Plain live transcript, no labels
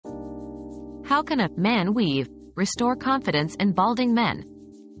How can a man weave restore confidence in balding men?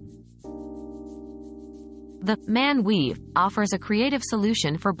 The man weave offers a creative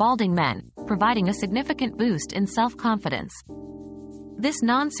solution for balding men, providing a significant boost in self-confidence. This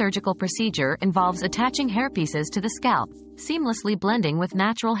non-surgical procedure involves attaching hairpieces to the scalp, seamlessly blending with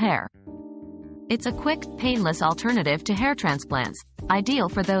natural hair. It's a quick, painless alternative to hair transplants, ideal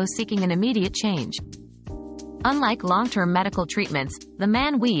for those seeking an immediate change. Unlike long-term medical treatments, the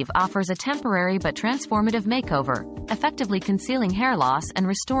man weave offers a temporary but transformative makeover, effectively concealing hair loss and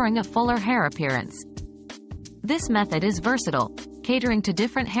restoring a fuller hair appearance. This method is versatile, catering to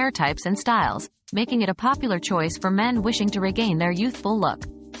different hair types and styles, making it a popular choice for men wishing to regain their youthful look.